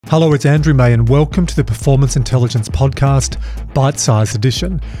Hello, it's Andrew May and welcome to the Performance Intelligence Podcast, Bite-Sized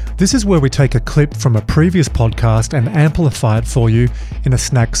Edition. This is where we take a clip from a previous podcast and amplify it for you in a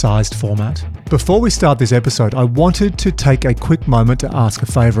snack-sized format. Before we start this episode, I wanted to take a quick moment to ask a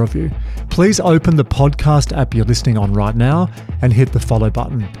favour of you. Please open the podcast app you're listening on right now and hit the follow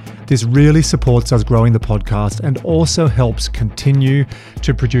button. This really supports us growing the podcast and also helps continue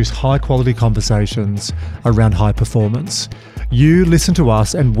to produce high-quality conversations around high performance. You listen to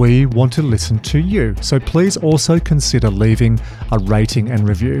us and we want to listen to you. So please also consider leaving a rating and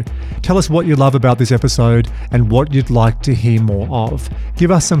review. Tell us what you love about this episode and what you'd like to hear more of.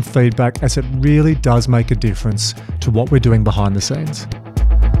 Give us some feedback as it really does make a difference to what we're doing behind the scenes.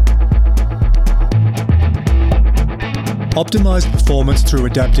 Optimize performance through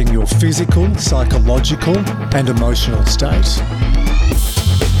adapting your physical, psychological and emotional state.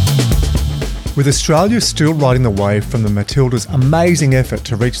 With Australia still riding the wave from the Matildas' amazing effort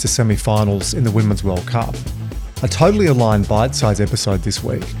to reach the semi-finals in the Women's World Cup, a totally aligned bite-sized episode this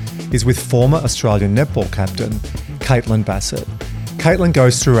week is with former Australian netball captain Caitlin Bassett. Caitlin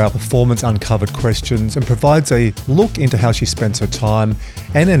goes through our Performance Uncovered questions and provides a look into how she spends her time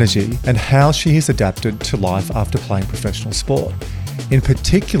and energy and how she has adapted to life after playing professional sport. In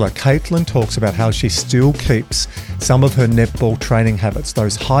particular, Caitlin talks about how she still keeps some of her netball training habits,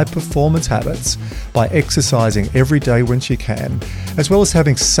 those high performance habits, by exercising every day when she can, as well as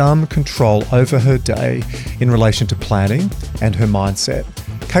having some control over her day in relation to planning and her mindset.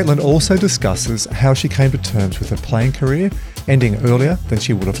 Caitlin also discusses how she came to terms with her playing career ending earlier than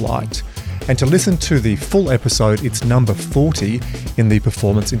she would have liked. And to listen to the full episode, it's number 40 in the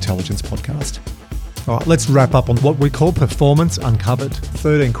Performance Intelligence Podcast. All right, let's wrap up on what we call Performance Uncovered.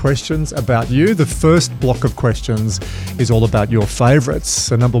 13 questions about you. The first block of questions is all about your favourites.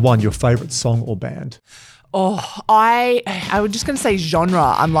 So number one, your favourite song or band? I was just going to say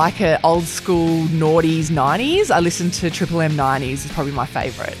genre. I'm like a old school noughties, 90s. I listen to Triple M 90s is probably my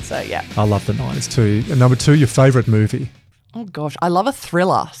favourite. So yeah. I love the 90s too. And number two, your favourite movie? Oh gosh, I love a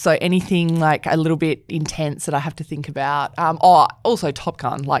thriller. So anything like a little bit intense that I have to think about. Also Top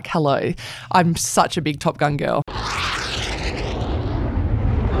Gun, like hello. I'm such a big Top Gun girl.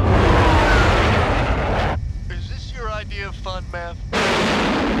 Is this your idea of fun, man?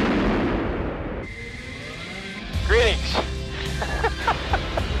 Greetings.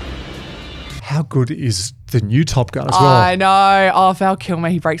 How good is the new Top Gun as well? I know. Oh, Val Kilmer,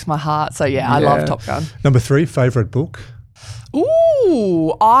 he breaks my heart. So yeah, I love Top Gun. Number three, favourite book?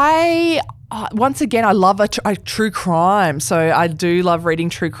 Ooh, once again, I love a true crime. So I do love reading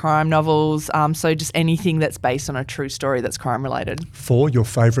true crime novels. So just anything that's based on a true story that's crime related. Four, your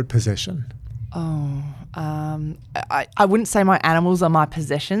favourite possession? I wouldn't say my animals are my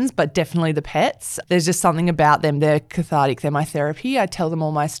possessions, but definitely the pets. There's just something about them. They're cathartic. They're my therapy. I tell them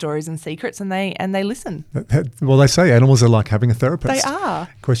all my stories and secrets and they listen. Well, they say animals are like having a therapist. They are.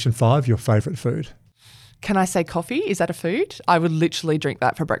 Question five, your favourite food? Can I say coffee? Is that a food? I would literally drink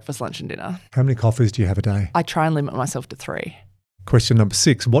that for breakfast, lunch and dinner. How many coffees do you have a day? I try and limit myself to 3. Question number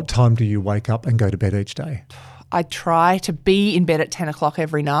 6, what time do you wake up and go to bed each day? I try to be in bed at 10 o'clock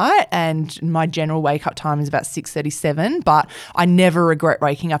every night and my general wake up time is about 6:37, but I never regret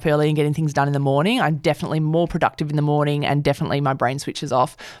waking up early and getting things done in the morning. I'm definitely more productive in the morning and definitely my brain switches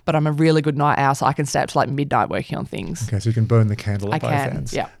off, but I'm a really good night owl so I can stay up to like midnight working on things. Okay, so you can burn the candle at both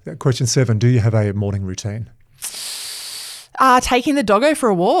ends. Yeah. Question 7, do you have a morning routine? Taking the doggo for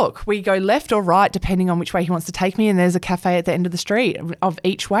a walk. We go left or right depending on which way he wants to take me and there's a cafe at the end of the street of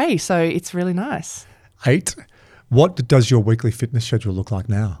each way, so it's really nice. 8, what does your weekly fitness schedule look like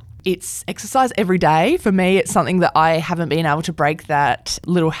now? It's exercise every day. For me, it's something that I haven't been able to break that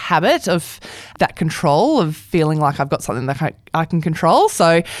little habit of that control of feeling like I've got something that I can control.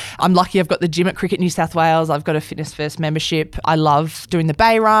 So I'm lucky I've got the gym at Cricket New South Wales. I've got a Fitness First membership. I love doing the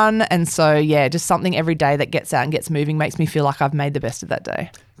Bay Run. And so, yeah, just something every day that gets out and gets moving makes me feel like I've made the best of that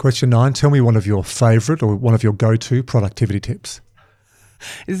day. Question 9, tell me one of your favourite or one of your go-to productivity tips.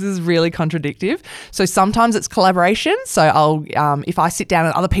 This is really contradictive. So sometimes it's collaboration. So I'll, if I sit down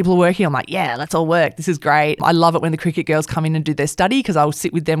and other people are working, I'm like, yeah, let's all work. This is great. I love it when the cricket girls come in and do their study because I'll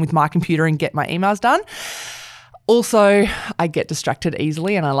sit with them with my computer and get my emails done. Also, I get distracted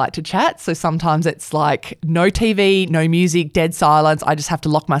easily and I like to chat. So sometimes it's like no TV, no music, dead silence. I just have to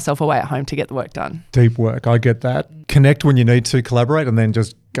lock myself away at home to get the work done. Deep work. I get that. Connect when you need to, collaborate, and then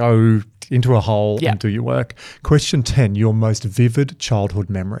just go into a hole and do your work. Question 10, your most vivid childhood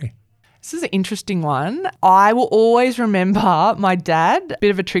memory. This is an interesting one. I will always remember my dad, a bit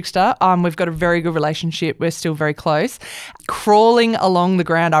of a trickster. We've got a very good relationship. We're still very close. Crawling along the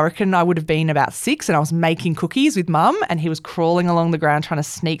ground, I reckon I would have been about 6 and I was making cookies with mum and he was crawling along the ground trying to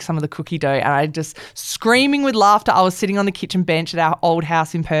sneak some of the cookie dough and I just screaming with laughter. I was sitting on the kitchen bench at our old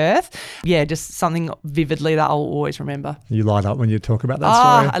house in Perth. Yeah, just something vividly that I'll always remember. You light up when you talk about that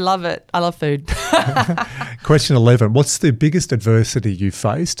story. I love it. I love food. Question 11. What's the biggest adversity you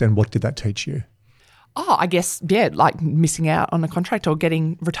faced and what did that teach you? Oh, I guess, yeah, like missing out on a contract or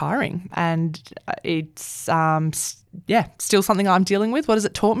retiring. And it's, still something I'm dealing with. What has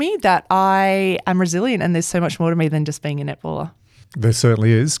it taught me? That I am resilient and there's so much more to me than just being a netballer. There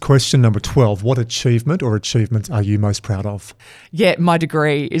certainly is. Question number 12. What achievement or achievements are you most proud of? Yeah, my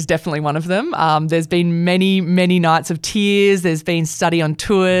degree is definitely one of them. There's been many, many nights of tears. There's been study on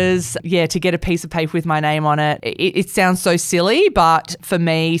tours. Yeah, to get a piece of paper with my name on it. It sounds so silly, but for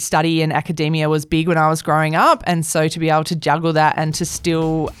me, study and academia was big when I was growing up. And so to be able to juggle that and to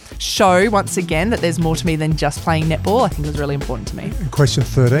still show once again that there's more to me than just playing netball, I think was really important to me. Question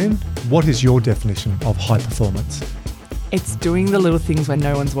 13. What is your definition of high performance? It's doing the little things when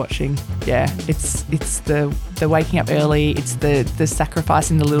no one's watching. Yeah, it's the waking up early. It's the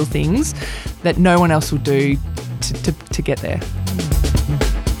sacrificing the little things that no one else will do to get there.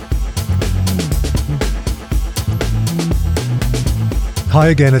 Hi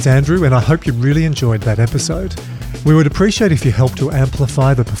again, it's Andrew, and I hope you really enjoyed that episode. We would appreciate if you help to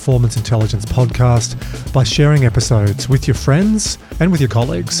amplify the Performance Intelligence podcast by sharing episodes with your friends and with your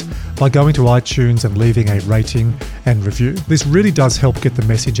colleagues by going to iTunes and leaving a rating and review. This really does help get the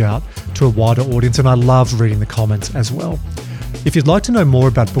message out to a wider audience, and I love reading the comments as well. If you'd like to know more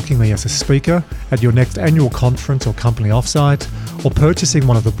about booking me as a speaker at your next annual conference or company offsite, or purchasing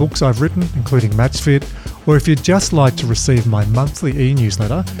one of the books I've written, including MatchFit, or if you'd just like to receive my monthly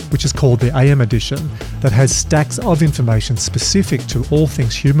e-newsletter, which is called the AM Edition, that has stacks of information specific to all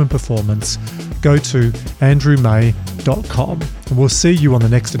things human performance, go to andrewmay.com and we'll see you on the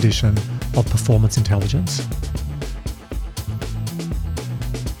next edition of Performance Intelligence.